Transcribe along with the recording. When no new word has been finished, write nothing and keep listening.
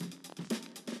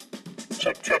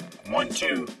Check, check. 1,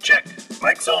 2, check.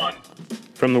 Mic's on.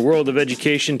 From the world of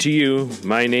education to you,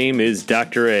 my name is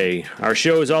Dr. A. Our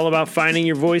show is all about finding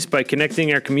your voice by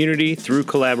connecting our community through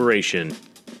collaboration.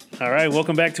 All right,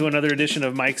 welcome back to another edition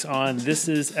of Mike's On. This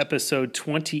is episode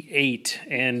 28,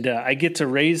 and I get to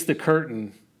raise the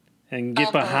curtain and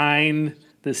get behind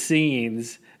the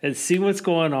scenes and see what's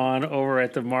going on over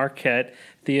at the Marquette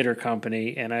Theater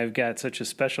Company. And I've got such a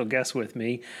special guest with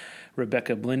me,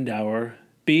 Rebecca Blindauer.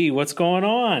 B, what's going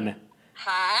on?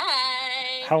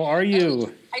 Hi. How are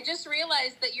you? I just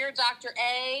realized that you're Dr.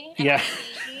 A. And Yeah.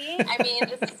 I'm B. I mean,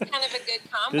 this is kind of a good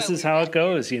combo. This is how it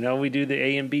goes. You know, we do the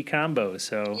A and B combo.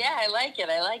 So Yeah, I like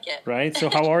it. right.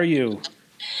 So how are you?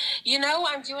 You know,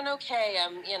 I'm doing okay.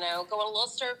 I'm, going a little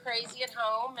stir crazy at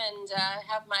home and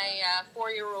have my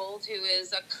 4-year-old who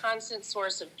is a constant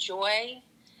source of joy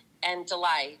and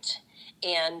delight.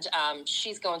 And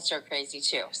she's going stir crazy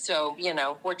too. So,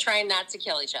 we're trying not to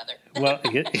kill each other. Well,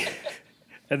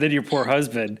 and then your poor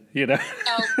husband,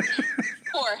 Oh,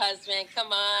 poor husband.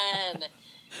 Come on.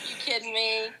 You kidding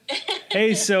me?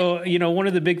 Hey, so, one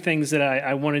of the big things that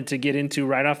I wanted to get into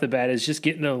right off the bat is just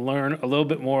getting to learn a little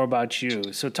bit more about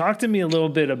you. So talk to me a little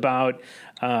bit about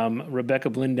Rebecca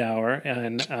Blindauer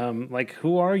and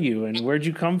who are you and where'd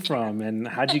you come from and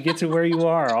how'd you get to where you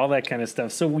are, all that kind of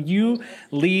stuff. So you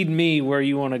lead me where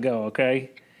you want to go,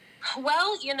 okay?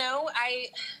 Well,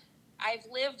 I've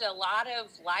lived a lot of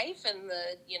life in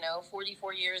the,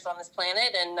 44 years on this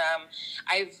planet, and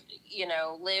I've,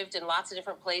 lived in lots of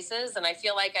different places, and I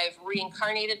feel like I've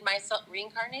reinvented.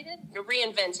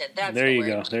 That's there the you word.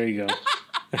 go. There you go.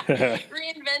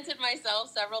 Reinvented myself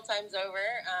several times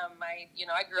over.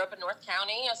 I grew up in North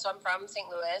County, so I'm from St.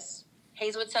 Louis,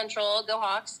 Hazelwood Central, go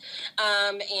Hawks,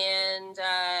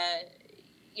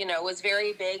 was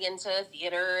very big into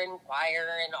theater and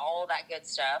choir and all that good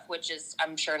stuff, which is,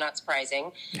 I'm sure, not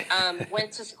surprising.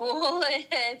 Went to school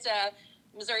at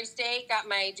Missouri State, got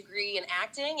my degree in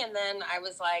acting, and then I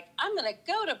was like, I'm going to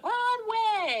go to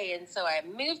Broadway. And so I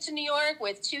moved to New York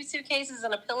with 2 suitcases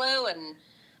and a pillow, and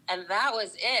that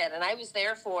was it. And I was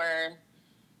there for,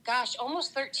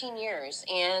 almost 13 years.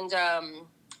 And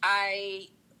I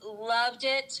loved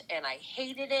it and I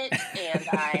hated it and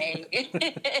I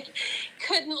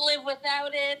couldn't live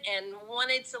without it and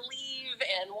wanted to leave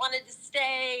and wanted to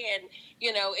stay, and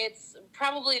it's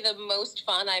probably the most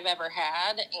fun I've ever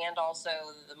had and also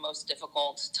the most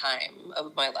difficult time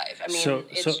of my life. I mean, so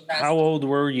how old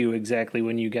were you exactly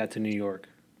when you got to New York?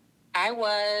 I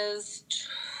was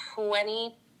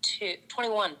 21.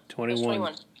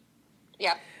 21.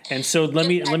 Yeah. And so let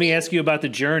me ask you about the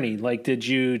journey. Like, did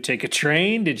you take a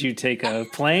train? Did you take a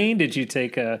plane?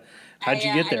 How'd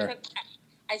you get there?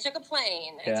 I took a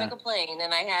plane. Yeah. I took a plane,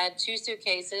 and I had 2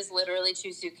 suitcases, literally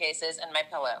 2 suitcases, and my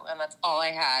pillow, and that's all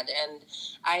I had. And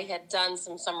I had done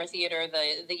some summer theater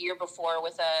the year before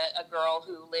with a girl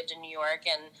who lived in New York,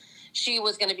 and she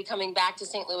was going to be coming back to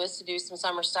St. Louis to do some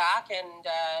summer stock,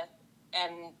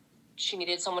 and she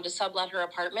needed someone to sublet her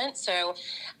apartment. So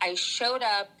I showed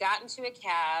up, got into a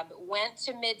cab, went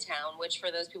to Midtown, which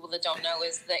for those people that don't know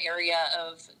is the area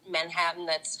of Manhattan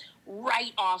that's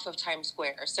right off of Times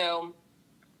Square. So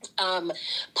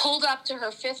pulled up to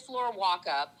her 5th floor walk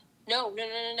up. No.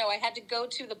 I had to go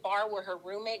to the bar where her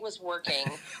roommate was working,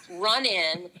 run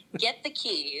in, get the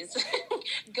keys,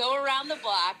 go around the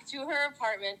block to her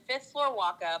apartment, 5th floor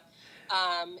walk up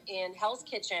in Hell's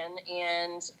Kitchen.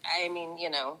 And I mean,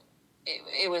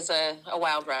 it was a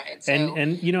wild ride. So.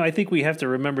 And I think we have to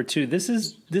remember too, this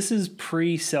is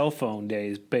pre-cell phone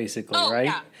days, basically, right?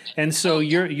 Yeah. And so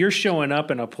you're showing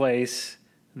up in a place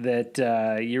that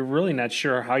you're really not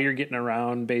sure how you're getting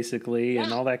around, basically,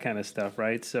 and all that kind of stuff,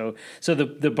 right? So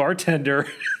the bartender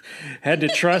had to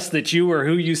trust that you were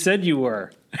who you said you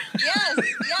were.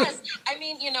 Yes. I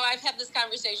mean, I've had this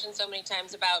conversation so many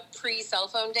times about pre-cell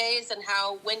phone days and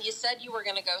how when you said you were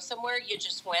going to go somewhere, you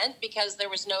just went because there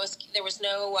was no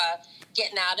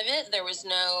getting out of it. There was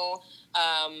no,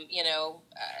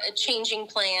 changing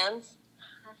plans.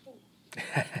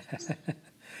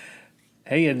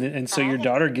 Hey, and so your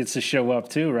daughter gets to show up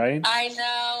too, right? I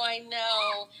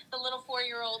know. The little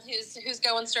 4-year-old who's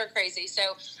going stir crazy.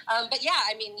 So, but yeah,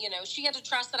 I mean, she had to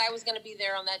trust that I was going to be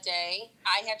there on that day.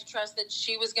 I had to trust that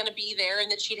she was going to be there and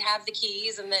that she'd have the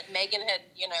keys and that Megan had,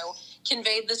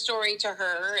 conveyed the story to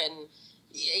her. And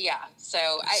yeah,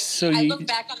 so I look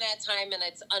back on that time and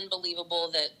it's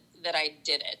unbelievable that I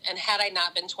did it. And had I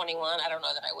not been 21, I don't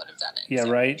know that I would have done it. Yeah,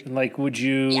 so. Right. Like, would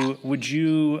you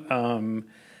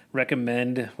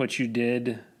recommend what you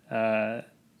did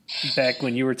back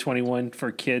when you were 21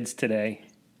 for kids today?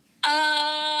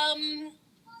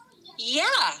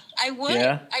 Yeah, I would.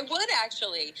 Yeah? I would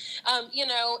actually.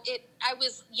 I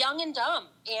was young and dumb,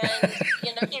 and and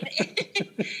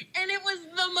it was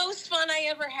the most fun I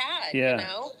ever had.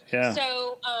 Yeah. Yeah.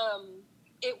 So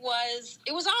it was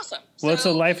awesome. Well, it's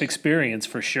a So, life experience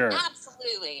for sure.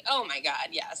 absolutely. Oh my God,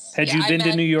 yes. Had you been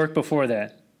to New York before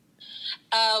that?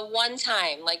 One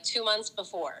time, like 2 months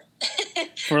before.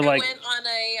 For I like, went on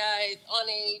I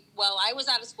was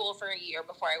out of school for a year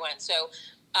before I went. So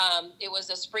it was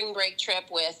a spring break trip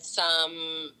with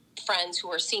some friends who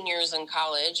were seniors in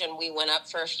college, and we went up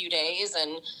for a few days,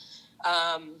 and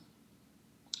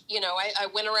I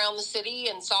went around the city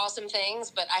and saw some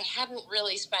things, but I hadn't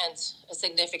really spent a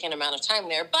significant amount of time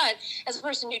there. But as a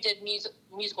person who did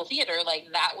musical theater, like,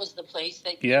 that was the place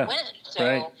that you went. So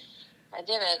right. I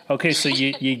did it. Okay, so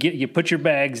you put your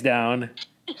bags down,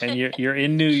 and you're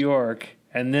in New York,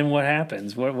 and then what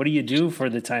happens? What do you do for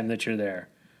the time that you're there?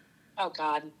 Oh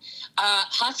God,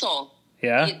 hustle.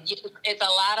 Yeah, it's a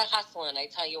lot of hustling, I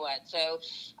tell you what. So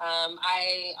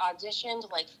I auditioned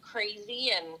like crazy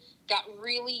and got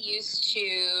really used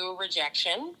to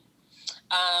rejection.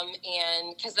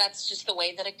 And because that's just the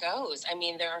way that it goes. I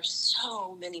mean, there are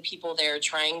so many people there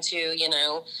trying to,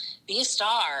 be a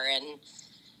star. And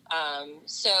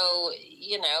so,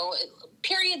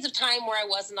 periods of time where I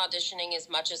wasn't auditioning as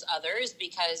much as others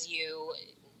because you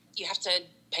have to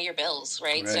pay your bills,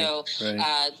 right? So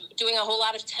doing a whole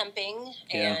lot of temping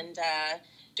and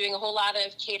doing a whole lot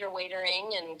of cater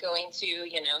waitering and going to,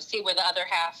 see where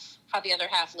how the other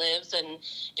half lives, and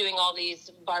doing all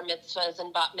these bar mitzvahs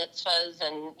and bat mitzvahs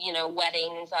and,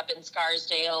 weddings up in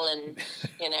Scarsdale and,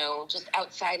 just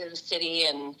outside of the city,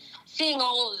 and seeing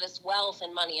all of this wealth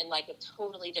and money in like a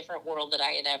totally different world that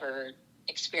I had ever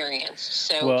experienced.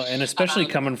 So, well, and especially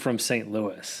coming from St.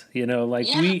 Louis,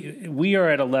 we are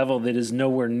at a level that is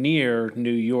nowhere near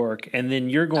New York, and then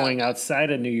you're going outside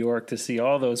of New York to see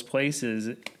all those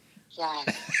places.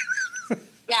 Yes.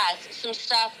 Yeah, some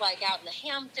stuff like out in the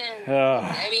Hamptons.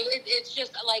 I mean, it's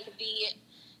just like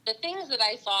the things that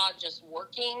I saw just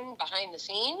working behind the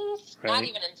scenes, not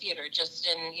even in theater, just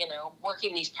in,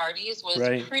 working these parties was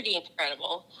pretty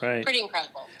incredible. Right. Pretty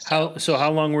incredible. So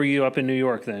how long were you up in New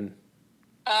York then?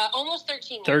 Almost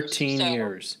 13 years. 13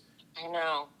 years. I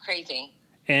know, crazy.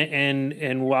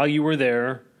 And while you were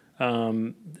there,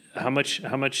 how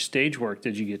much stage work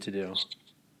did you get to do?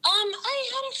 I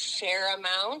had a fair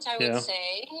amount, I would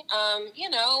say.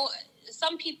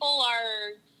 Some people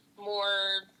are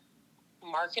more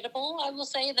marketable, I will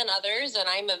say, than others, and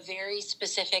I'm a very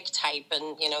specific type,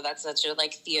 and that's such a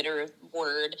like theater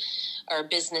word or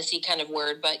businessy kind of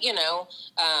word, but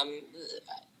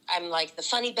I'm like the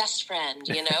funny best friend,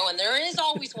 and there is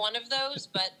always one of those,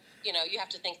 but you have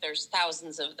to think there's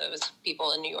thousands of those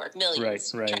people in New York,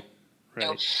 millions. Right.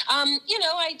 So, I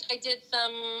did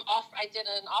I did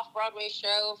an off-Broadway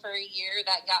show for a year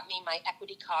that got me my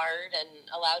equity card and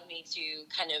allowed me to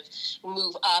kind of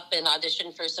move up and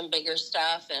audition for some bigger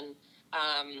stuff, and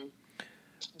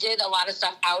did a lot of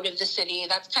stuff out of the city.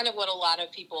 That's kind of what a lot of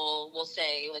people will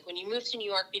say. Like, when you move to New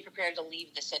York, be prepared to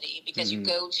leave the city, because you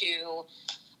go to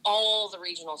all the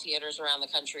regional theaters around the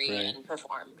country and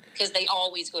perform, because they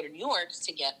always go to New York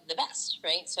to get the best,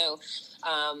 right? So,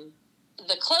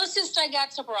 the closest I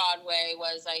got to Broadway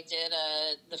was I did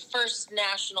the first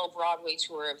national Broadway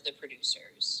tour of The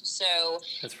Producers. So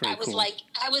that's pretty cool.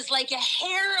 I was like a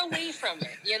hair away from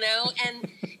it, and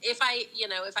if I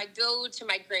go to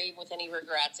my grave with any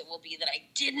regrets, it will be that I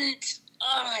didn't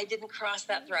cross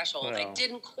that threshold. Well, I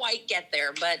didn't quite get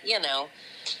there, but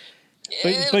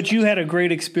But you had a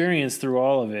great experience through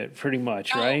all of it, pretty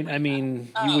much, right? I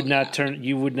mean, you would not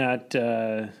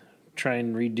try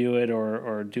and redo it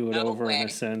or do it over in a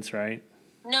sense, right?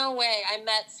 No way. I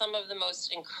met some of the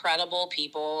most incredible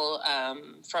people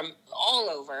from all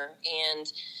over,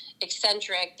 and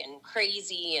eccentric and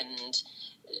crazy and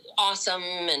awesome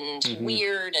and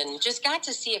weird, and just got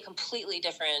to see a completely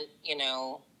different,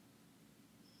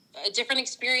 a different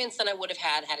experience than I would have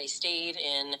had I stayed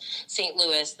in St.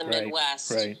 Louis, the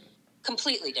Midwest. Right.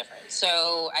 Completely different.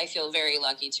 So I feel very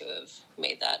lucky to have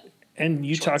made that. And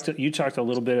you talked a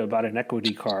little bit about an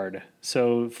equity card.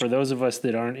 So for those of us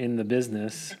that aren't in the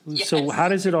business, so how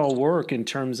does it all work in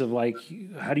terms of like,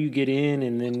 how do you get in,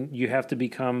 and then you have to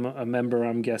become a member,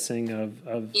 I'm guessing, of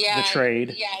the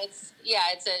trade?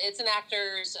 It's an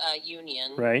actors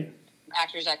union, right?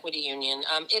 Actors Equity Union.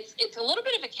 It's a little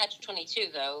bit of a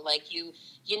catch-22 though. Like you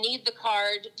need the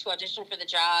card to audition for the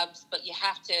jobs, but you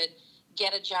have to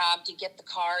get a job to get the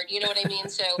card. You know what I mean?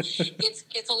 So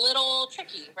it's a little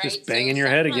tricky, right? Just banging your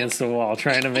head against the wall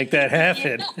trying to make that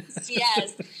happen.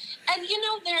 Yes. And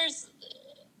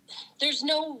there's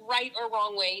no right or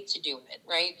wrong way to do it,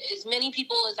 right? As many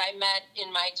people as I met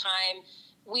in my time,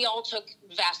 we all took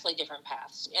vastly different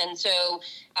paths. And so,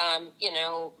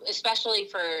 especially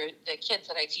for the kids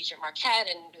that I teach at Marquette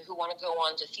and who want to go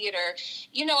on to theater,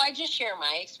 I just share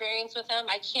my experience with them.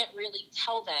 I can't really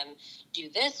tell them, do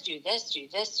this, do this, do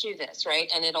this, do this, right?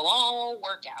 And it'll all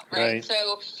work out, right?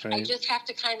 So I just have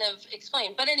to kind of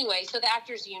explain. But anyway, so the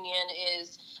Actors Union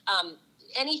is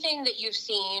anything that you've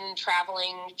seen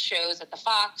traveling shows at the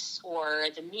Fox or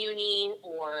the Muni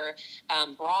or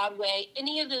Broadway,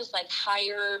 any of those like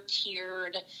higher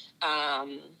tiered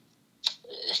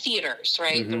theaters,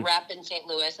 right? The Rep in St.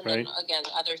 Louis, and then again,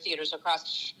 other theaters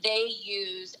across, they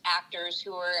use actors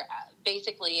who are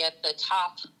basically at the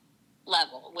top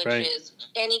level, which is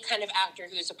any kind of actor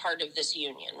who's a part of this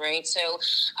union, right? So,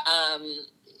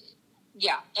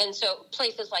 and so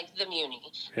places like the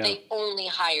Muni, they only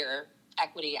hire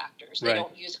equity actors. They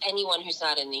don't use anyone who's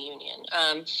not in the union.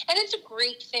 And it's a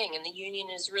great thing. And the union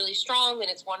is really strong and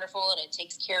it's wonderful and it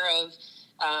takes care of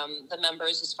the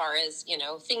members as far as,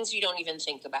 things you don't even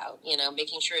think about,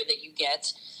 making sure that you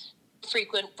get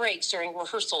frequent breaks during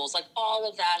rehearsals. Like all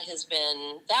of that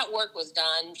that work was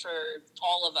done for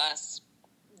all of us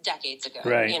decades ago,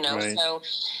 so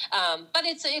but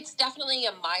it's definitely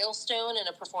a milestone in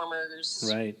a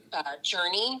performer's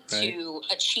journey to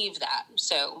achieve that.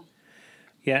 So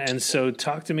and so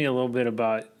talk to me a little bit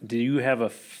about, do you have a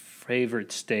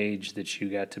favorite stage that you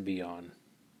got to be on?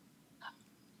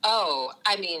 Oh,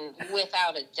 I mean,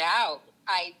 without a doubt.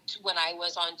 When I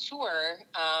was on tour,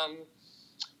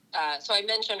 so I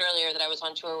mentioned earlier that I was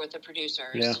on tour with the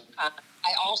producers.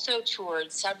 I also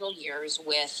toured several years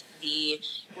with the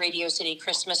Radio City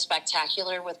Christmas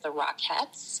Spectacular with the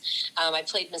Rockettes. I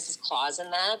played Mrs. Claus in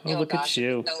that. Oh, look at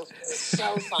you.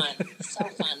 So fun. So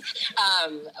fun.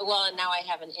 Well, and now I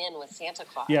have an in with Santa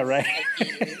Claus. Yeah, right.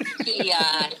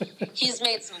 He's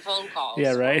made some phone calls.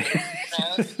 Yeah, right.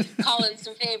 Calling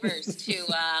some favors to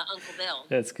Uncle Bill.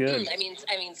 That's good. I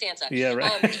mean Santa. Yeah,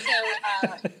 right.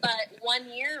 But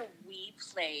one year we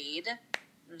played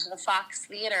the Fox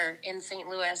Theater in St.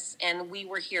 Louis, and we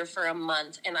were here for a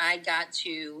month, and I got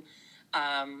to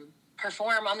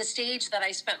perform on the stage that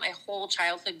I spent my whole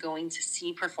childhood going to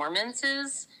see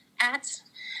performances at.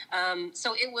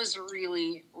 So it was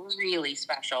really, really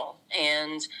special.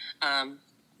 And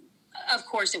of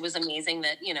course, it was amazing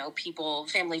that, people,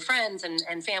 family, friends,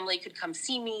 and family could come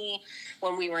see me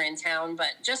when we were in town.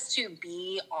 But just to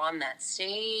be on that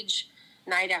stage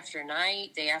night after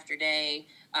night, day after day,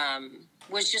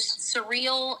 was just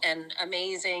surreal and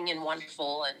amazing and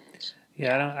wonderful. And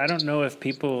I don't know if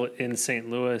people in St.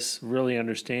 Louis really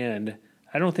understand.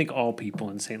 I don't think all people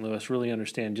in St. Louis really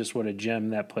understand just what a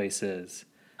gem that place is.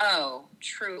 Oh,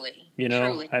 truly.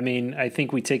 Truly. I mean, I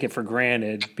think we take it for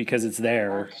granted because it's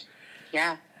there.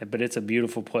 Yeah. But it's a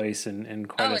beautiful place and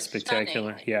quite a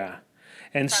spectacular. Stunning. Yeah.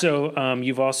 And so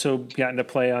you've also gotten to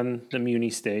play on the Muni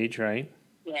stage, right?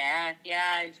 Yeah.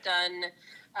 I've done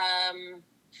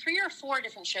 3 or 4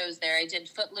 different shows there. I did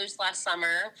Footloose last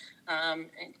summer,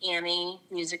 Annie,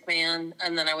 Music Man,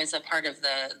 and then I was a part of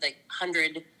the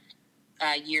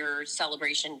 100-year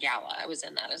celebration gala. I was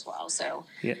in that as well. So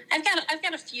I've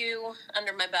got a few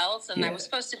under my belt, and I was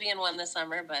supposed to be in one this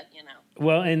summer, but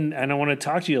Well, and I want to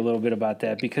talk to you a little bit about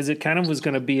that because it kind of was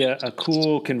going to be a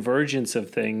cool convergence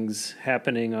of things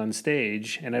happening on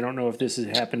stage. And I don't know if this has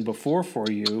happened before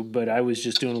for you, but I was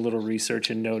just doing a little research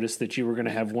and noticed that you were going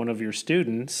to have one of your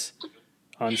students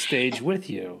on stage with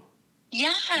you.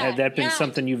 Yeah. Had that been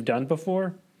something you've done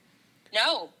before?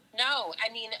 No.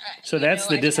 I mean, so that's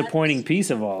the disappointing piece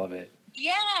of all of it.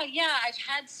 Yeah. I've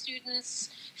had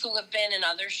students who have been in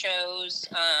other shows.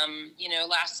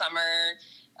 Last summer,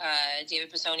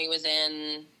 David Pisoni was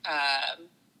in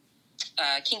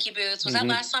Kinky Boots. Was that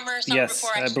last summer? Yes,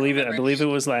 before? I believe it. I believe it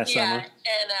was last summer.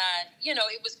 And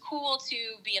it was cool to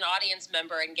be an audience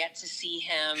member and get to see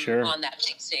him on that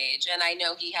big stage. And I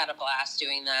know he had a blast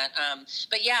doing that.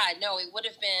 But it would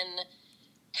have been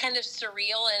kind of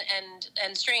surreal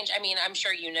and strange. I mean, I'm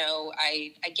sure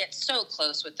I get so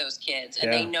close with those kids,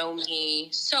 and they know me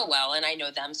so well, and I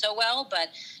know them so well. But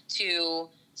to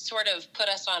sort of put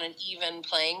us on an even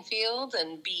playing field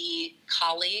and be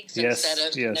colleagues instead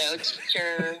of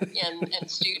teacher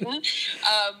and student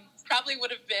probably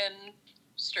would have been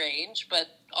strange,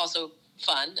 but also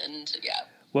fun. And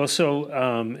Well, so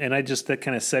and I just that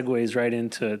kind of segues right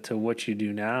into what you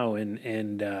do now,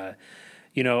 and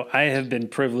I have been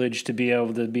privileged to be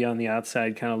able to be on the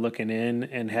outside kind of looking in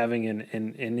and having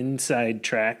an inside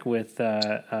track with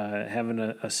having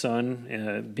a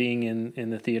son being in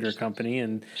the theater company.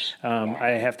 And I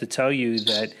have to tell you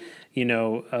that,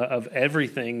 of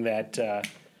everything that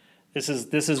this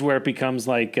is where it becomes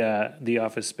like the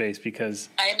Office Space, because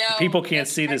I know people can't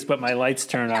see this, but my lights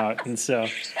turn out. And so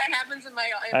that happens in my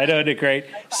I know, it's great.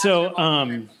 So,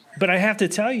 but I have to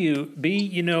tell you,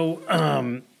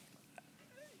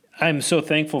 I'm so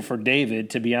thankful for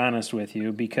David, to be honest with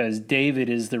you, because David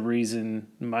is the reason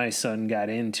my son got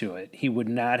into it. He would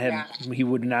not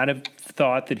have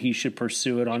thought that he should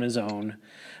pursue it on his own,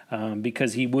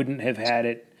 because he wouldn't have had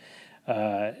it,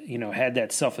 had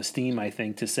that self-esteem, I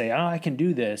think, to say, I can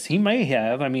do this. He may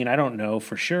have, I don't know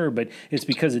for sure, but it's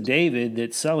because of David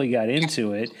that Sully got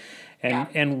into it.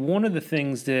 And one of the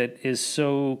things that is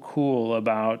so cool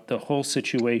about the whole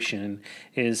situation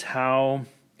is how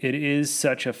it is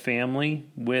such a family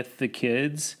with the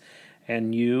kids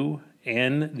and you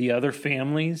and the other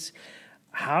families.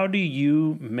 How do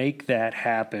you make that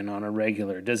happen on a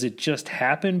regular? Does it just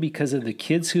happen because of the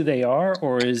kids who they are,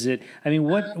 or is it,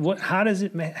 how does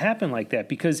it happen like that?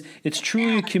 Because it's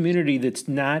truly a community that's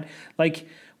not like,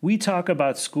 we talk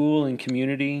about school and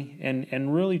community,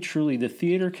 and really, truly, the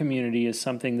theater community is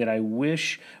something that I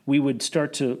wish we would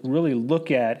start to really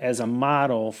look at as a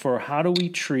model for how do we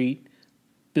treat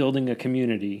building a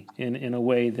community in a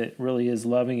way that really is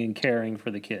loving and caring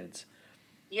for the kids.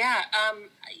 Yeah.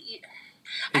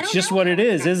 It's just what it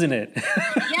is, isn't it?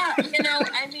 Yeah.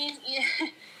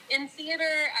 In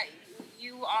theater,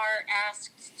 you are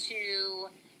asked to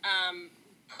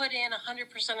put in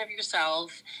 100% of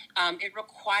yourself. It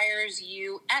requires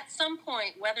you at some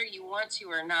point, whether you want to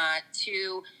or not,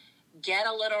 to get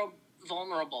a little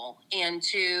vulnerable and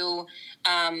to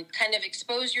kind of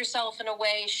expose yourself in a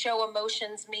way, show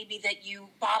emotions maybe that you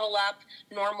bottle up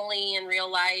normally in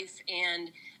real life.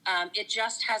 And it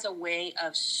just has a way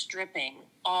of stripping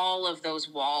all of those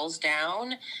walls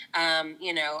down.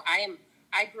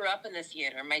 I grew up in the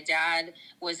theater. My dad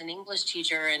was an English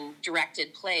teacher and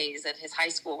directed plays at his high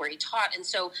school where he taught. And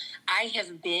so I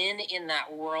have been in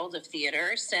that world of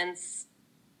theater since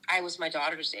I was my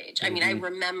daughter's age. Mm-hmm. I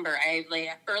remember,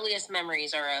 earliest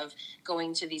memories are of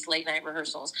going to these late night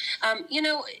rehearsals.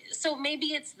 So maybe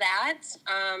it's that.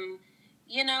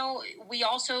 We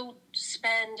also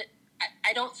spend,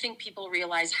 I don't think people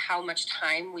realize how much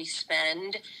time we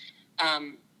spend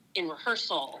in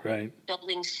rehearsal, right,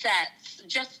 building sets,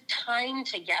 just time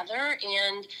together.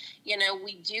 And,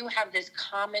 we do have this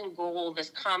common goal, this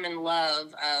common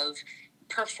love of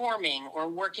performing or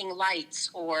working lights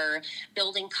or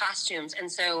building costumes.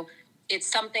 And so it's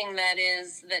something that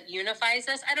unifies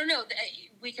us. I don't know.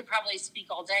 We could probably speak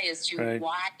all day as to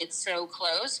why it's so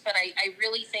close, but I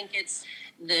really think it's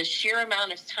the sheer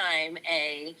amount of time,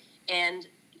 and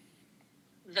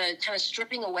the kind of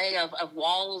stripping away of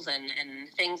walls and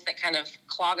things that kind of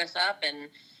clog us up and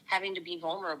having to be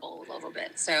vulnerable a little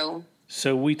bit.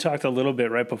 So we talked a little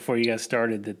bit right before you got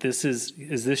started that is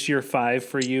this year 5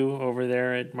 for you over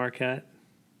there at Marquette?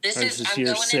 This is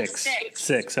year 6.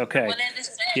 6, okay. Going into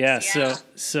 6, yeah.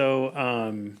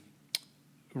 So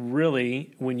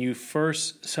really, when you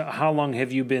so how long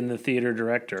have you been the theater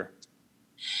director?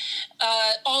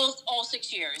 All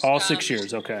 6 years. All 6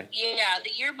 years, okay. Yeah,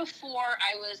 the year before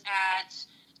I was at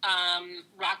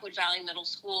Rockwood Valley Middle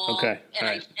School. Okay, and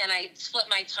I split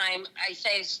my time. I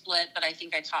say split, but I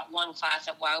think I taught one class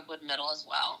at Wildwood Middle as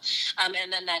well. And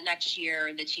then that next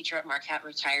year, the teacher at Marquette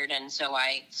retired, and so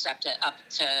I stepped it up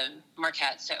to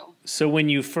Marquette. So when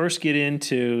you first get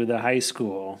into the high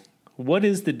school, what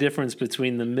is the difference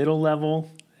between the middle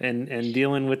level and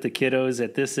dealing with the kiddos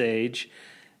at this age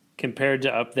compared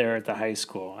to up there at the high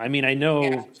school? I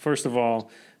know, first of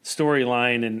all,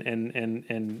 storyline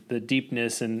and the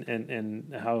deepness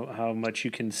and how much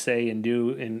you can say and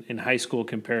do in high school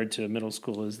compared to middle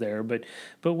school is there. But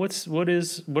what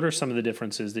are some of the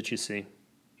differences that you see?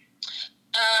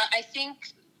 I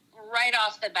think right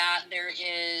off the bat there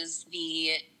is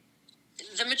the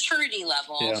maturity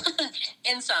level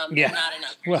in some, but not in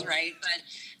others, right? But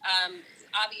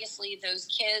obviously those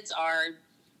kids are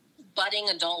budding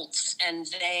adults, and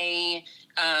they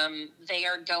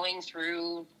are going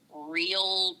through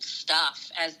real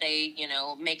stuff as they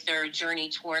make their journey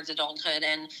towards adulthood,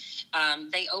 and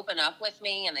they open up with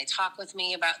me and they talk with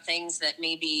me about things that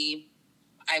maybe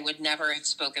I would never have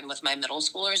spoken with my middle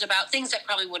schoolers about, things that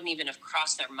probably wouldn't even have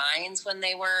crossed their minds when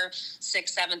they were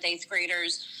 6th, 7th, 8th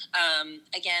graders.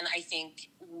 Again, I think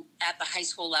at the high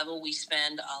school level we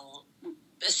spend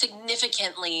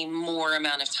significantly more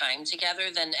amount of time together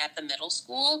than at the middle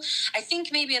school. I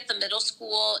think maybe at the middle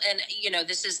school, and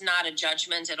this is not a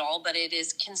judgment at all, but it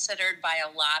is considered by a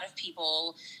lot of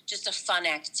people just a fun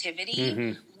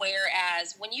activity.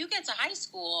 Whereas when you get to high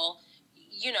school,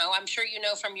 I'm sure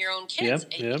from your own kids,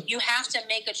 you have to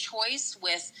make a choice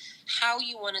with how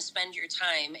you want to spend your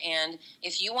time. And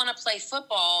if you want to play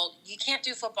football, you can't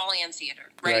do football and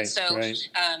theater, right?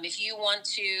 If you want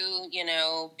to,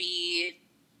 be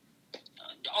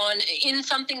in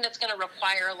something that's going to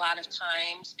require a lot of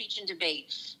time, speech and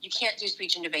debate, you can't do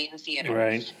speech and debate in theater.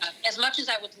 Right. As much as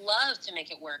I would love to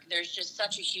make it work, there's just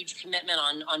such a huge commitment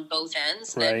on both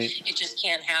ends that it just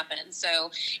can't happen. So,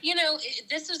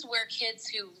 this is where kids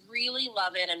who really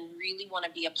love it and really want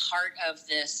to be a part of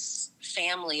this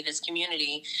family, this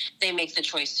community, they make the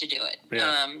choice to do it.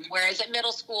 Whereas at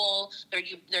middle school,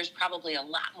 there's probably a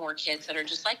lot more kids that are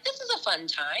just like, this is a fun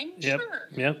time. Sure.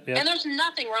 Yep. And there's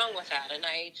nothing wrong with that. And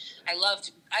I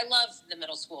loved the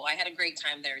middle school. I had a great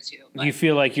time there too. But you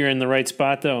feel like you're in the right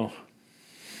spot though?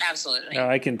 Absolutely. No,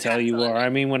 I can tell you are. I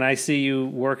mean, when I see you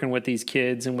working with these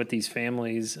kids and with these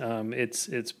families,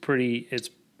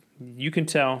 you can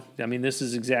tell. I mean, this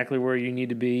is exactly where you need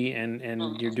to be,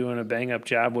 and you're doing a bang-up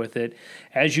job with it.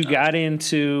 As you got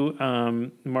into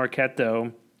Marquette,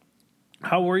 though,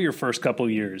 how were your first couple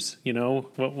years?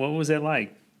 What was that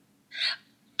like?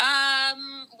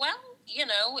 Well,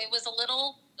 it was a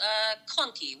little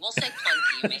clunky. We'll say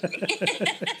clunky, maybe.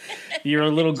 You're a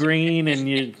little green, and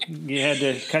you had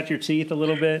to cut your teeth a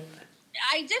little bit?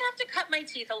 I did have to cut my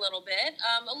teeth a little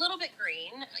bit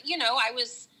green. I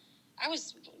was,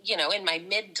 in my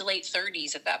mid to late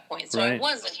 30s at that point. So I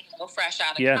wasn't, fresh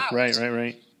out of college.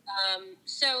 Right.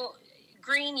 So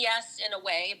green, yes, in a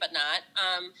way, but not.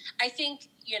 I think,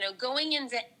 going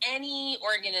into any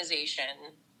organization,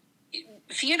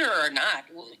 theater or not,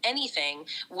 anything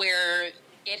where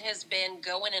it has been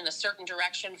going in a certain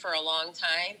direction for a long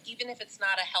time, even if it's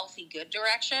not a healthy, good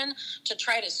direction, to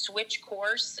try to switch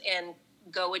course and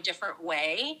go a different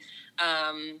way,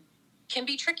 can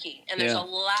be tricky. And there's a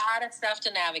lot of stuff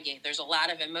to navigate. There's a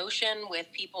lot of emotion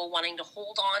with people wanting to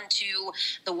hold on to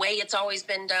the way it's always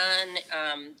been done,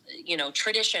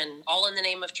 tradition, all in the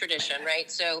name of tradition, right?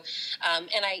 So,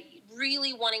 and I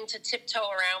really wanting to tiptoe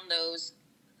around those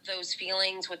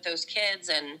feelings with those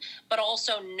kids, but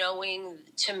also knowing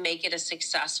to make it a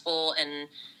successful and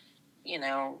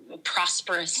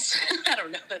prosperous, I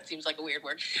don't know, that seems like a weird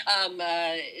word,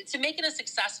 to make it a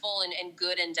successful and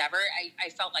good endeavor. I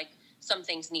felt like some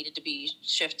things needed to be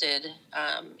shifted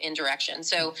in direction.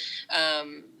 So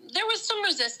there was some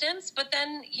resistance, but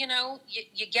then,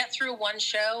 you get through one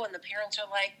show and the parents are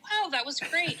like, wow, that was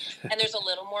great. And there's a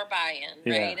little more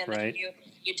buy-in, right? And then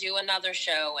you do another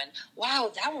show and,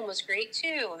 wow, that one was great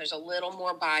too. And there's a little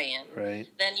more buy-in. Right.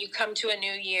 Then you come to a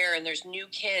new year and there's new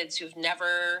kids who've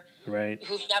never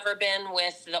been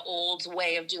with the old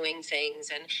way of doing things.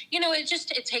 And,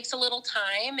 it takes a little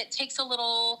time. It takes a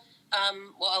little...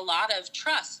 a lot of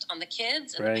trust on the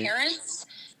kids and the parents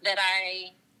that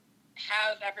I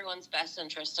have everyone's best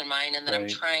interest in mind, and that I'm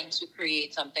trying to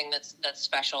create something that's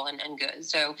special and good.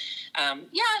 So,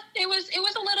 it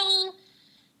was a little,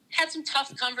 had some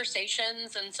tough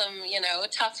conversations and some,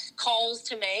 tough calls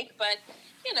to make, but,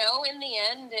 in the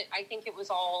end, I think it was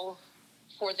all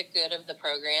for the good of the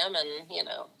program, and,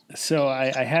 So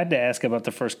I had to ask about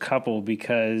the first couple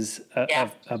because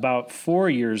about 4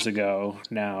 years ago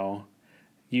now,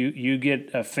 you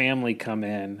get a family come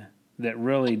in that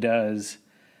really does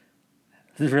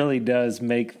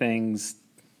make things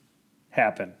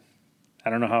happen. I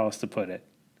don't know how else to put it.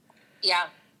 Yeah.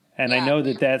 And I know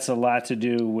that that's a lot to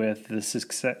do with the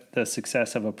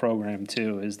success of a program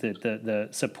too, is that the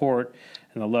support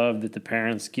and the love that the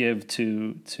parents give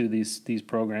to these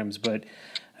programs. But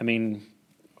I mean,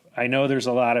 I know there's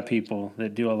a lot of people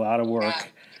that do a lot of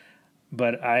work,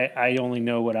 but I only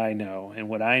know what I know. And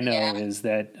what I know is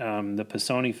that the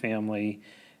Pisoni family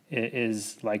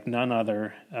is like none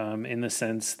other, in the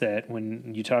sense that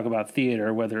when you talk about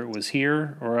theater, whether it was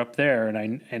here or up there,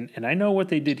 and I know what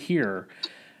they did here,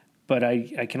 but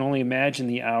I can only imagine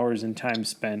the hours and time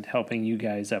spent helping you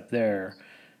guys up there.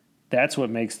 That's what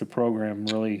makes the program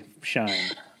really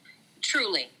shine.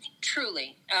 Truly.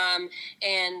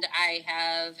 And I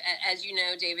have, as you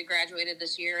know, David graduated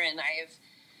this year, and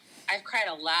I've cried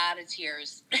a lot of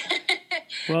tears.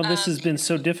 Well, this has been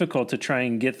so difficult to try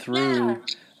and get through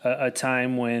a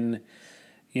time when,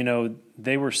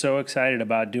 they were so excited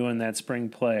about doing that spring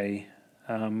play.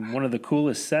 One of the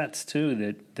coolest sets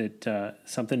too, that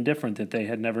something different that they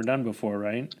had never done before,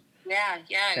 right? Yeah.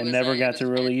 And never got to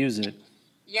really use it.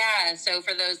 Yeah, so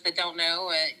for those that don't know,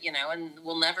 and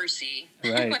will never see,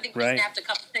 Right, I think we right. snapped a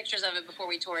couple pictures of it before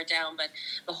we tore it down, but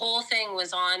the whole thing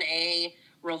was on a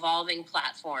revolving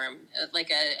platform,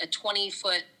 like a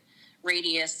 20-foot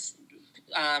radius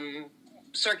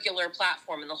circular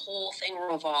platform, and the whole thing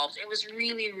revolved. It was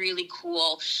really, really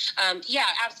cool. Yeah,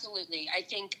 absolutely. I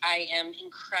think I am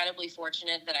incredibly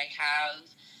fortunate that I have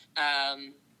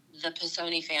the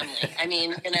Pisoni family. I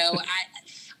mean,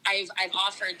 I've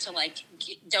offered to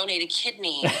donate a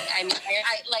kidney. I mean,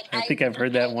 I think I've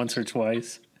heard that once or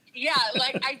twice. Yeah,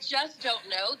 I just don't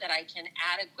know that I can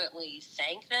adequately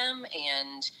thank them.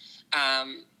 And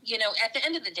at the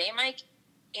end of the day, Mike,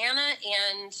 Anna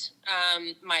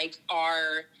and Mike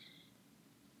are.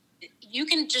 You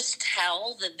can just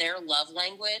tell that their love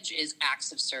language is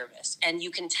acts of service, and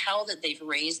you can tell that they've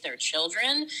raised their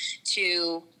children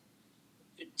to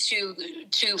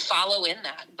follow in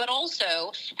that. But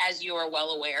also, as you are well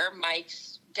aware,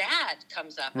 Mike's dad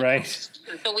comes up. Right.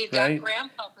 So we've got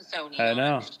Grandpa Pisoni. I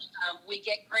know. We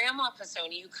get Grandma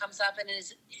Pisoni, who comes up and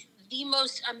is the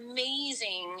most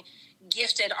amazing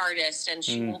gifted artist, and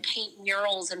she will paint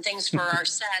murals and things for our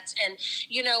sets. And,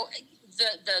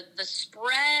 the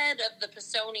spread of the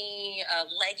Pisoni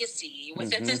legacy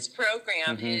within this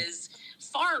program is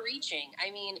far-reaching.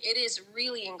 I mean, it is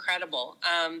really incredible.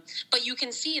 But you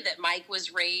can see that Mike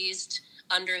was raised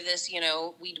under this,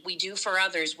 we do for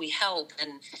others, we help.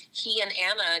 And he and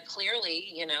Anna,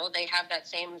 clearly, they have that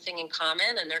same thing in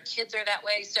common, and their kids are that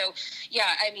way. So,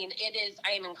 yeah, I mean,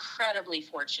 I am incredibly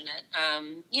fortunate.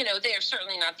 They are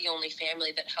certainly not the only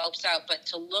family that helps out, but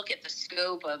to look at the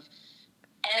scope of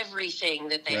everything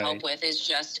that they help with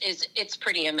it's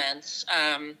pretty immense.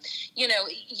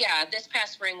 This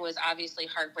past spring was obviously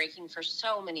heartbreaking for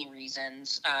so many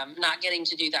reasons. Not getting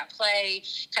to do that play,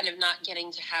 kind of not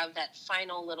getting to have that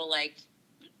final little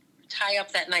tie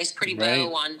up that nice pretty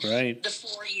bow on the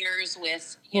 4 years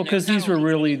with because these were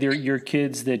really your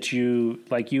kids that you,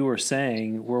 like you were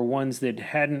saying, were ones that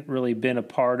hadn't really been a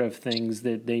part of things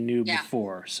that they knew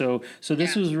before. So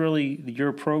this was really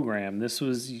your program. This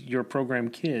was your program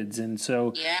kids, and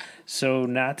so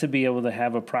not to be able to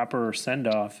have a proper send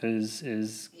off is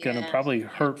going to probably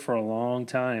hurt for a long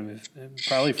time,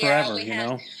 probably forever.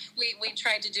 We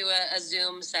tried to do a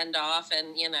Zoom send off,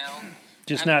 and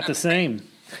just not the same.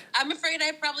 I'm afraid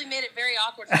I probably made it very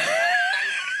awkward for them.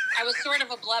 I was sort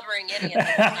of a blubbering idiot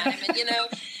at the time. And,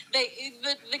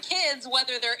 the kids,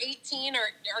 whether they're 18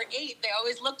 or 8, they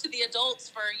always look to the adults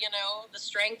for, the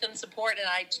strength and support. And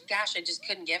I just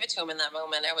couldn't give it to them in that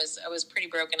moment. I was pretty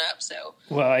broken up. So,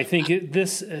 well, I think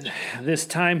this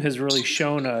time has really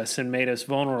shown us and made us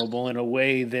vulnerable in a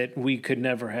way that we could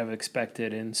never have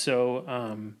expected. And so,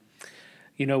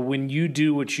 when you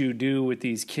do what you do with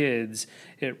these kids,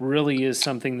 it really is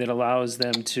something that allows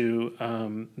them to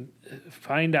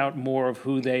find out more of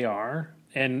who they are.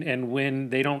 And when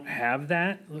they don't have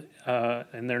that,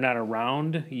 and they're not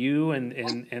around you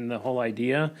and the whole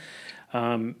idea,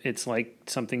 it's like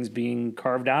something's being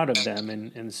carved out of them.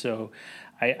 And so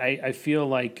I feel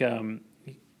like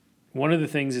one of the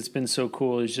things that's been so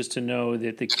cool is just to know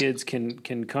that the kids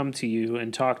can come to you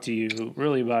and talk to you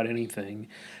really about anything.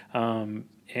 I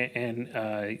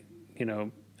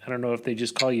don't know if they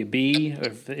just call you B or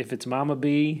if it's Mama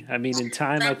B. I mean, in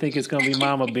time, I think it's going to be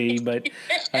Mama B, but,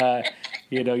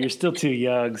 you're still too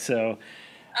young. So,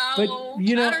 I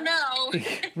don't know.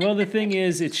 Well, the thing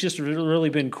is, it's just really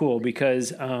been cool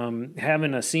because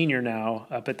having a senior now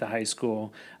up at the high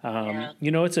school,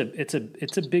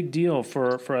 it's a big deal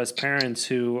for us parents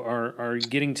who are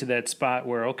getting to that spot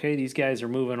where, okay, these guys are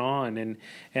moving on.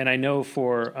 And I know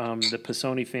for the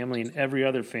Pisoni family and every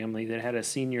other family that had a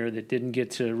senior that didn't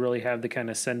get to really have the kind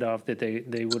of send-off that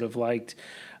they would have liked,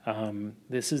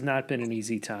 this has not been an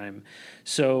easy time.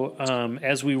 So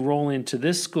as we roll into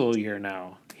this school year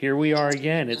now, here we are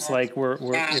again. It's like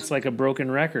it's like a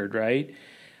broken record, right?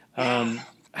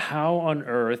 How on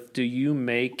earth do you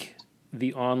make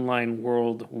the online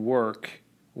world work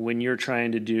when you're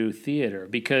trying to do theater?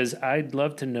 Because I'd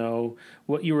love to know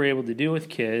what you were able to do with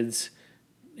kids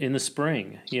in the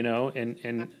spring,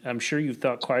 and I'm sure you've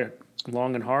thought quite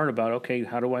long and hard about, okay,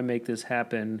 how do I make this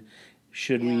happen?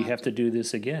 Should we have to do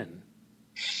this again?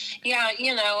 Yeah,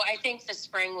 I think the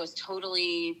spring was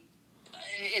totally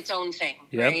its own thing,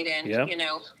 right? And,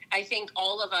 I think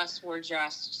all of us were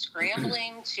just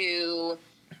scrambling to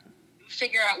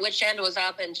figure out which end was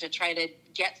up and to try to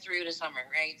get through to summer,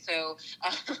 right? So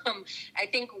I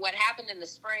think what happened in the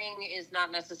spring is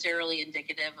not necessarily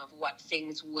indicative of what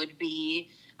things would be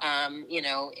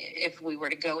if we were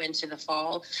to go into the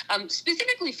fall.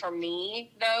 Specifically for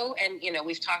me, though, and,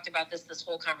 we've talked about this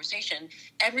whole conversation,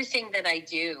 everything that I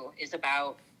do is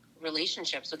about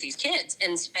relationships with these kids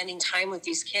and spending time with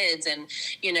these kids. And,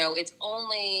 it's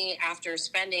only after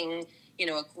spending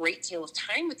a great deal of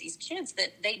time with these kids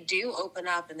that they do open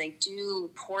up and they do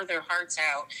pour their hearts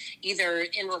out, either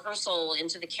in rehearsal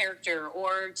into the character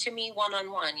or to me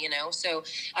one-on-one, So,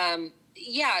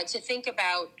 to think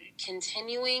about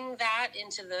continuing that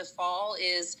into the fall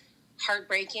is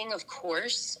heartbreaking, of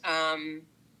course.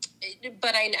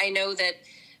 But I know that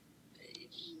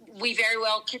we very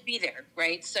well could be there,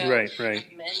 right? So, right.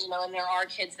 And there are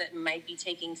kids that might be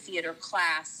taking theater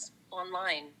class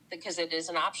online because it is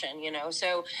an option,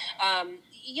 So,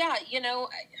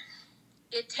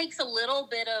 it takes a little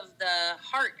bit of the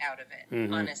heart out of it,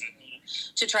 honestly,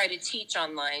 to try to teach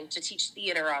online, to teach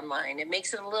theater online. It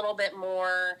makes it a little bit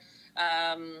more,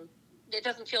 it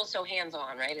doesn't feel so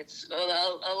hands-on, right? It's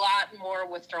a lot more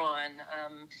withdrawn.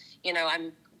 I'm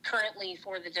currently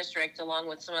for the district, along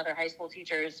with some other high school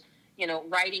teachers,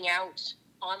 writing out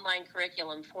online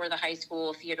curriculum for the high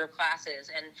school theater classes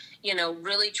and,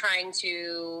 really trying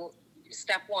to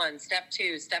step 1, step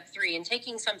 2, step 3, and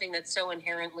taking something that's so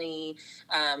inherently,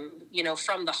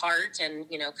 from the heart and,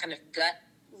 kind of gut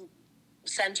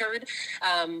centered,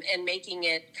 and making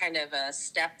it kind of a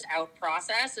stepped out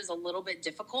process is a little bit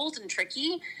difficult and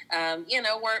tricky.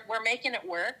 We're making it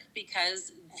work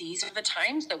because these are the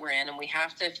times that we're in, and we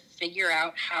have to figure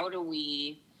out how do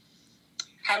we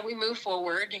move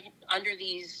forward under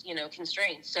these,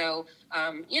 constraints. So,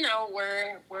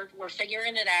 we're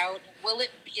figuring it out.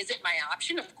 Is it my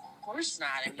option? Of course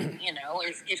not. I mean,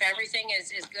 if everything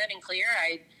is good and clear,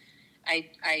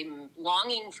 I'm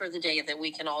longing for the day that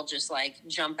we can all just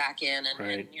jump back in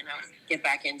and get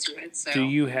back into it. So, do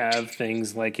you have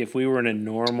things like if we were in a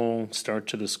normal start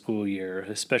to the school year,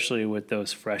 especially with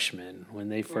those freshmen when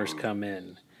they first come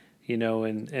in,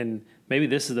 and maybe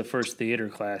this is the first theater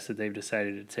class that they've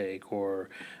decided to take or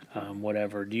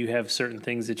whatever. Do you have certain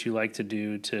things that you like to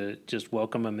do to just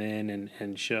welcome them in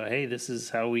and show, hey, this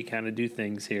is how we kind of do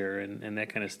things here and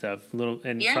that kind of stuff?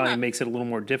 Probably makes it a little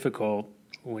more difficult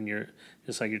when you're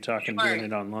just like you're talking, doing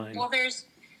it online. Well,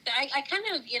 I kind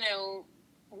of,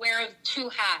 wear 2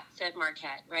 hats at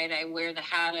Marquette, right? I wear the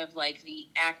hat of the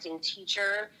acting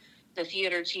teacher, the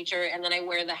theater teacher, and then I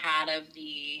wear the hat of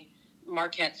the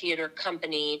Marquette Theater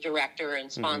Company director and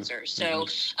sponsor. So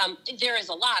there is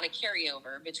a lot of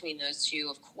carryover between those two,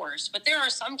 of course, but there are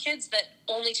some kids that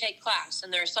only take class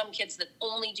and there are some kids that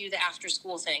only do the after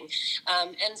school thing.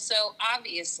 And so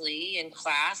obviously in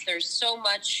class, there's so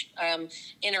much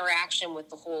interaction with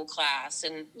the whole class,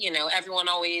 and, everyone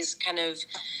always kind of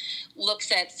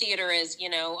looks at theater as,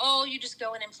 you just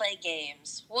go in and play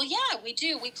games. Well, yeah, we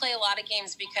do. We play a lot of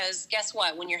games because guess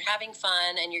what? When you're having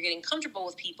fun and you're getting comfortable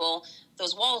with people,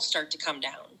 those walls start to come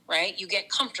down, right? You get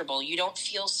comfortable. You don't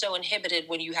feel so inhibited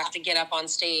when you have to get up on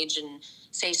stage and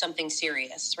say something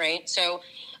serious, right? So,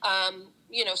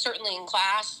 certainly in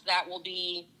class,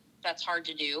 that's hard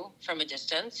to do from a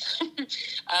distance.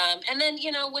 And then,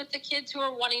 with the kids who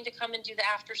are wanting to come and do the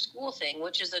after school thing,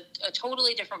 which is a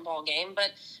totally different ball game,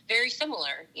 but very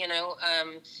similar, in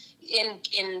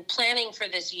planning for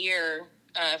this year,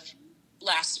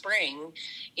 last spring,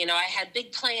 I had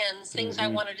big plans, things I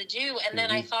wanted to do. And then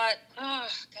I thought, oh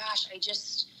gosh,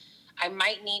 I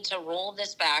might need to roll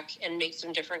this back and make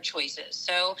some different choices.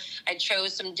 So I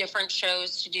chose some different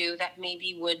shows to do that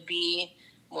maybe would be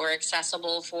more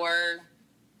accessible for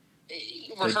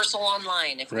rehearsal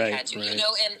online if we had to, and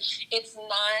it's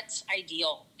not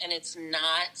ideal and it's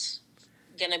not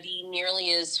going to be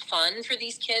nearly as fun for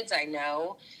these kids, I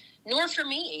know, nor for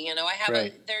me.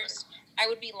 I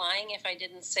would be lying if I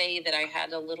didn't say that I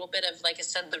had a little bit of a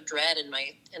sense of dread in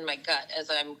my gut as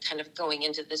I'm kind of going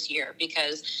into this year,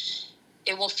 because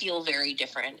it will feel very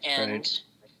different. And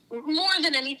more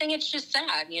than anything, it's just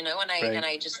sad, and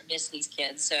I just miss these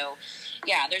kids. So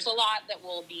yeah, there's a lot that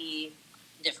will be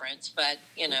different, but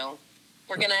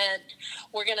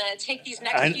we're gonna take these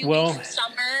next few weeks of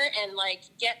summer and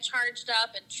get charged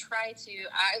up and try to,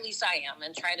 at least I am,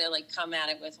 and try to come at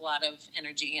it with a lot of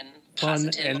energy and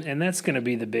positivity. And that's going to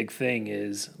be the big thing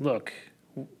is, look,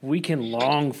 we can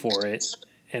long for it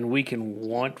and we can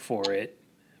want for it,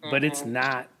 but it's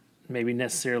not maybe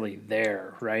necessarily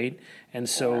there, right? And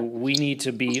so we need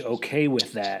to be okay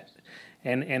with that.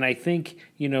 And I think,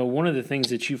 one of the things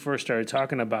that you first started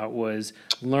talking about was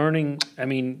learning. I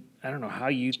mean, I don't know how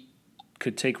you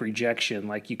could take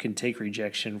rejection. You can take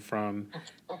rejection from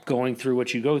going through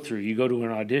what you go through. You go to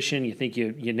an audition, you think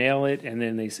you nail it, and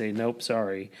then they say, nope,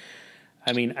 sorry.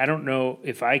 I mean, I don't know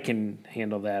if I can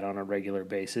handle that on a regular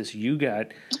basis. You got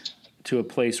to a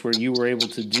place where you were able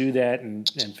to do that and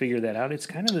figure that out. It's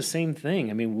kind of the same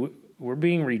thing. I mean, we're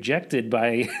being rejected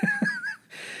by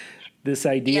this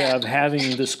idea of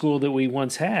having the school that we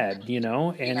once had, you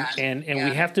know, and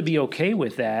we have to be okay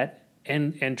with that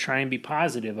and try and be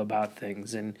positive about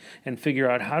things and figure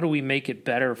out how do we make it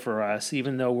better for us,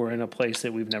 even though we're in a place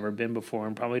that we've never been before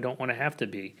and probably don't want to have to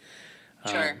be.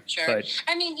 Sure. But,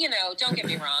 I mean, you know, don't get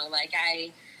me wrong. Like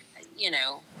you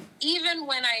know, even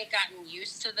when I had gotten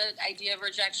used to the idea of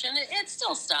rejection, it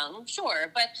still stung,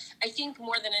 sure. But I think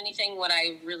more than anything, what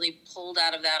I really pulled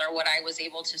out of that, or what I was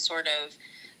able to sort of,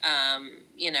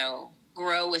 you know,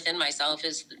 grow within myself,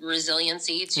 is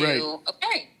resiliency to,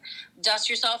 okay, dust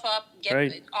yourself up, get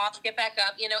off, get back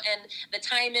up, you know, and the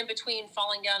time in between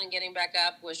falling down and getting back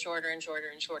up was shorter and shorter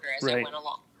and shorter as I went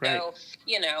along. So,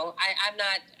 you know,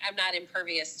 I'm not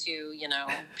impervious to, you know,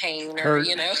 pain or,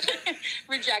 you know,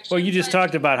 rejection. Well, you just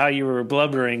talked about how you were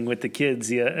blubbering with the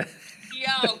kids. Yeah.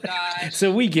 Oh, God.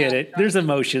 So we get it. God. There's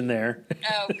emotion there.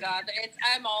 Oh, God.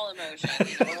 I'm all emotion.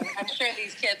 You know? I'm sure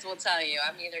these kids will tell you.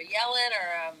 I'm either yelling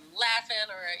or I'm laughing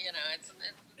or, you know,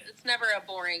 it's never a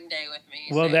boring day with me.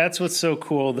 Well, so. That's what's so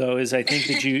cool, though, is I think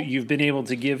that you've been able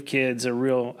to give kids a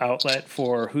real outlet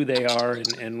for who they are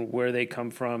and where they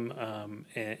come from,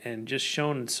 and just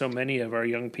shown so many of our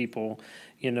young people,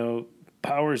 you know,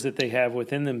 powers that they have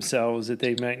within themselves that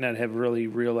they might not have really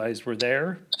realized were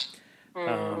there.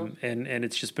 And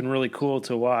it's just been really cool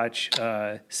to watch,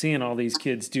 seeing all these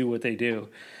kids do what they do.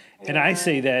 And I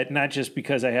say that not just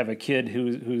because I have a kid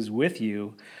who's with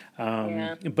you,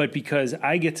 but because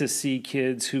I get to see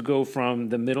kids who go from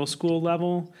the middle school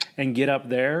level and get up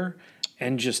there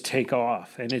and just take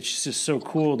off. And it's just so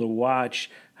cool to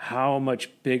watch how much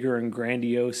bigger and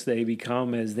grandiose they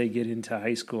become as they get into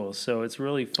high school. So it's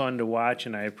really fun to watch,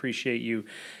 and I appreciate you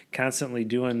constantly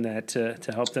doing that to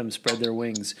help them spread their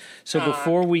wings. So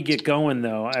before we get going,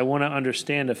 though, I want to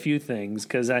understand a few things,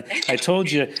 because I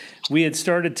told you we had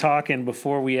started talking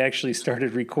before we actually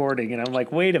started recording, and I'm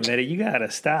like, wait a minute, you got to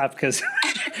stop, because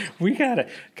we gotta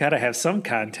have some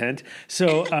content.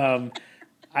 So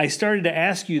I started to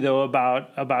ask you, though,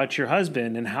 about your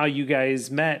husband and how you guys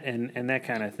met and that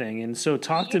kind of thing. And so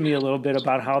talk to me a little bit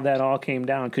about how that all came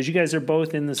down, because you guys are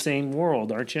both in the same world,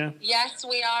 aren't you? Yes,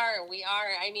 we are. We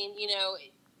are. I mean, you know,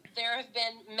 there have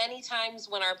been many times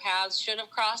when our paths should have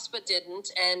crossed but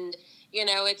didn't. And, you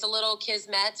know, it's a little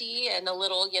kismet-y and a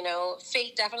little, you know,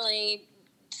 fate definitely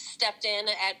stepped in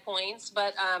at points.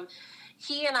 But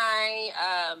he and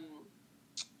I...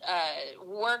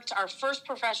 worked our first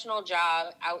professional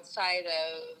job outside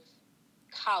of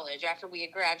college after we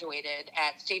had graduated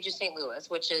at Stage of St. Louis,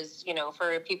 which is, you know,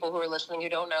 for people who are listening who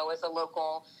don't know, is a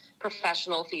local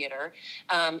professional theater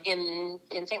in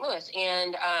St. Louis.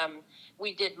 And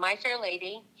we did My Fair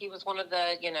Lady. He was one of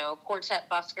the, you know, quartet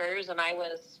buskers, and I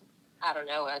was, I don't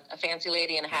know, a fancy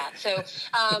lady in a hat. So,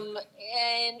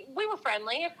 and we were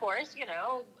friendly, of course, you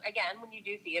know. Again, when you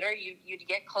do theater, you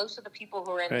get close to the people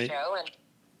who are in the show,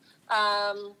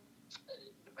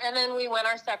 and then we went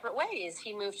our separate ways.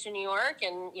 He moved to New York,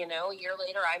 and, you know, a year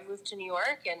later I moved to New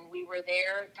York, and we were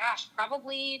there,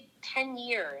 probably 10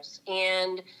 years.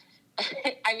 And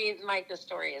I mean, Mike, the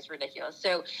story is ridiculous.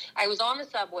 So I was on the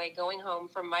subway going home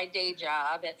from my day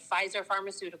job at Pfizer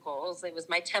Pharmaceuticals. It was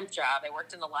my temp job. I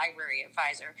worked in the library at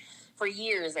Pfizer. For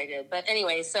years I did. But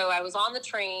anyway, so I was on the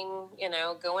train, you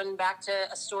know, going back to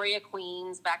Astoria,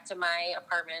 Queens, back to my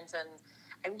apartment, and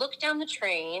I looked down the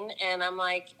train, and I'm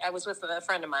like, I was with a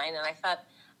friend of mine, and I thought,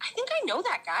 I think I know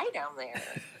that guy down there.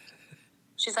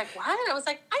 She's like, what? And I was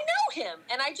like, I know him.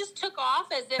 And I just took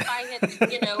off as if I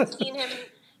had, you know, seen him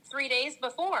 3 days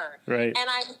before. Right. And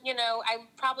I, you know, I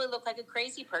probably looked like a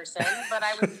crazy person, but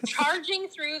I was charging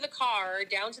through the car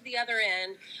down to the other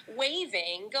end,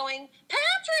 waving, going,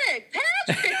 Patrick!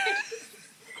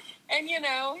 And, you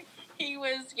know, he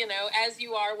was, you know, as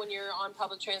you are when you're on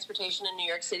public transportation in New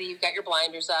York City, you've got your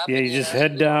blinders up. Yeah, you just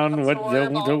head down.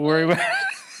 Don't worry about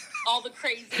all the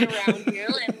crazy around you.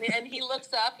 And he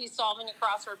looks up. He's solving a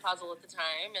crossword puzzle at the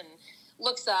time, and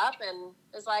looks up and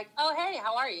is like, "Oh, hey,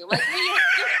 how are you?" Like, we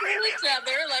just knew each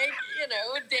other, like, you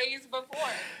know, days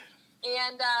before.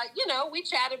 And you know, we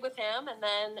chatted with him, and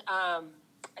then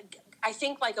I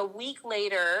think like a week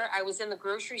later, I was in the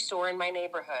grocery store in my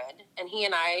neighborhood, and he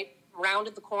and I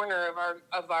rounded the corner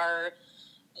of our,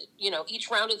 you know, each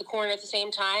rounded the corner at the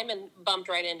same time and bumped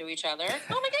right into each other.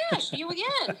 Oh my gosh, you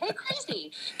again. Hey,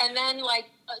 crazy. And then, like,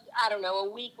 I don't know, a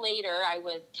week later, I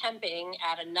was temping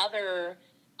at another,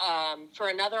 for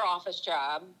another office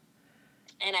job.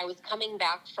 And I was coming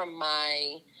back from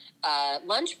my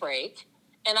lunch break,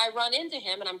 and I run into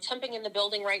him, and I'm temping in the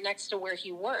building right next to where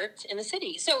he worked in the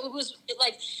city. So it was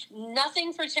like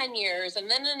nothing for 10 years. And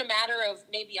then in a matter of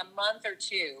maybe a month or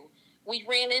two, we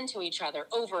ran into each other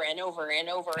over and over and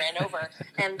over and over.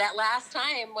 And that last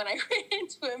time when I ran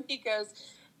into him, he goes,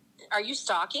 "Are you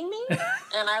stalking me?"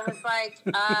 And I was like,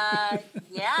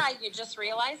 yeah, you're just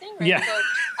realizing? Right? Yeah.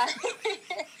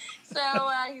 So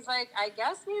he's like, "I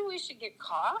guess maybe we should get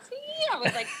coffee." I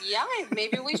was like, yeah,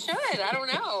 maybe we should. I don't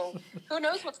know. Who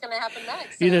knows what's going to happen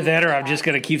next? Either that or I'm just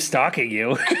going to keep stalking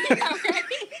you. Yeah, right?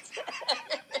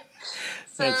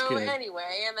 That's So good.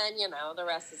 anyway, and then, the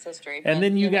rest is history. And But,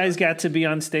 then you guys got to be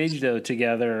on stage, though,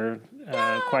 together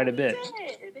quite a bit. We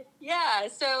did. Yeah,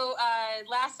 so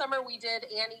last summer we did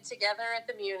Annie together at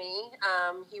the Muni.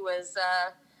 He was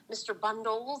Mr.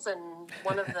 Bundles and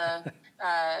one of the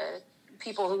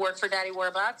people who work for Daddy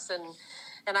Warbucks,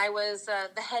 and I was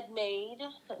the head maid,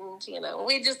 and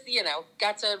we just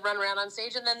got to run around on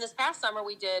stage. And then this past summer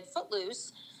we did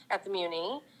Footloose at the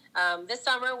Muni. This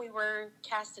summer we were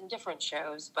cast in different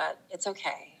shows, but it's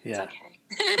okay. Yeah. It's okay.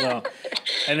 Well,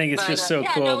 I think it's just so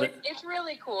cool. No, that, it's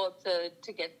really cool to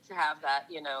get to have that,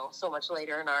 so much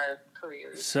later in our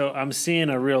careers. so I'm seeing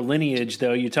a real lineage,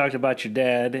 though. You talked about your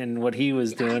dad and what he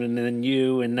was doing, and then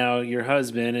you, and now your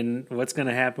husband, and what's going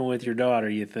to happen with your daughter,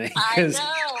 you think? I 'Cause-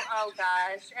 know. Oh,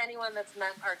 gosh. Anyone that's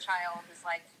met our child is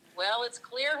like, well, it's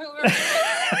clear who we're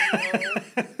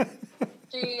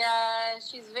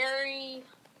She's very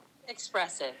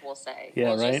expressive, we'll say. Yeah,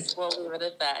 we'll right? We'll leave it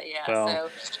at that, yeah. Well,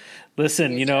 so,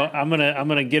 Listen, I'm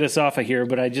gonna get us off of here,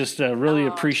 but I just really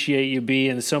appreciate you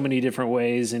being in so many different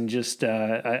ways, and just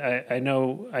I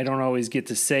know I don't always get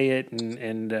to say it,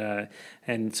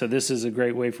 and so this is a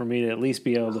great way for me to at least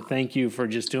be able to thank you for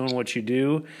just doing what you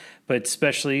do, but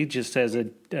especially just as a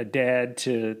dad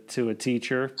to a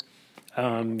teacher.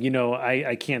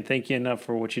 I can't thank you enough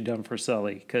for what you've done for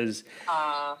Sully, because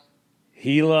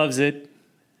he loves it.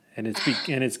 And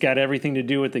it's got everything to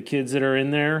do with the kids that are in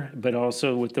there, but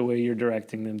also with the way you're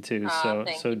directing them too.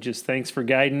 So just thanks for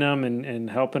guiding them and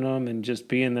helping them and just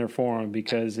being there for them,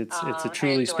 because it's a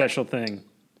truly special thing.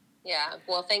 Yeah.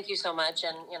 Well, thank you so much.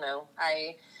 And,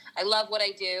 I love what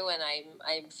I do, and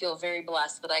I feel very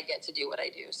blessed that I get to do what I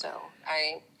do. So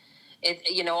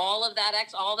all of that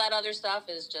all that other stuff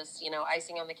is just,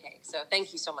 icing on the cake. So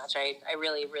thank you so much. I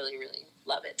really, really, really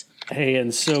love it. Hey,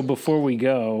 and so before we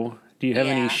go, do you have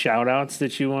any shout outs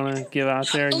that you want to give out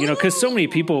there? Because so many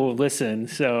people listen,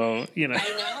 so, I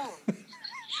know.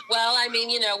 Well,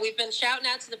 we've been shouting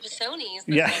out to the Pisonis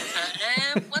this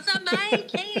whole time. What's up, Mike?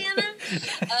 Hey, Anna.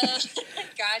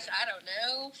 Gosh, I don't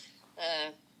know.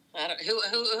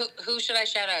 Who should I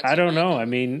shout out to? I don't know.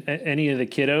 Any of the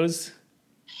kiddos?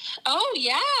 Oh,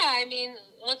 yeah.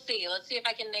 Let's see. Let's see if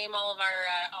I can name all of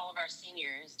our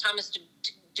seniors. Thomas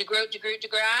DeGroat,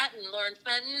 and Lauren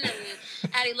Fenton,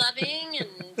 and Addie Loving, and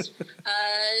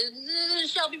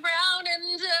Shelby Brown,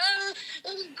 and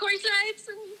Corey Snipes,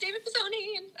 and David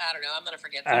Pisoni, and I don't know, I'm going to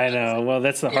forget. I know. Well,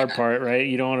 that's the hard part, right?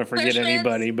 You don't want to forget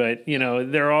anybody, but,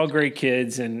 they're all great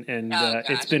kids, and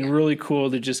it's been really cool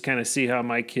to just kind of see how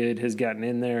my kid has gotten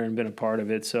in there and been a part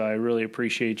of it, so I really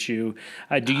appreciate you.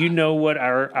 Do you know what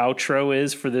our outro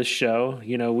is for this show?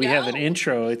 We have an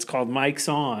intro. It's called Mike's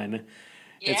On.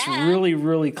 Yeah. It's really,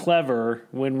 really clever.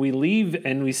 When we leave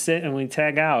and we sit and we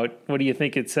tag out, what do you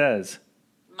think it says?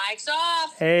 Mike's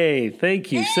off. Hey,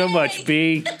 thank you so much,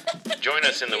 B. Join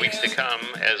us in the weeks to come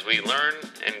as we learn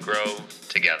and grow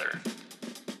together.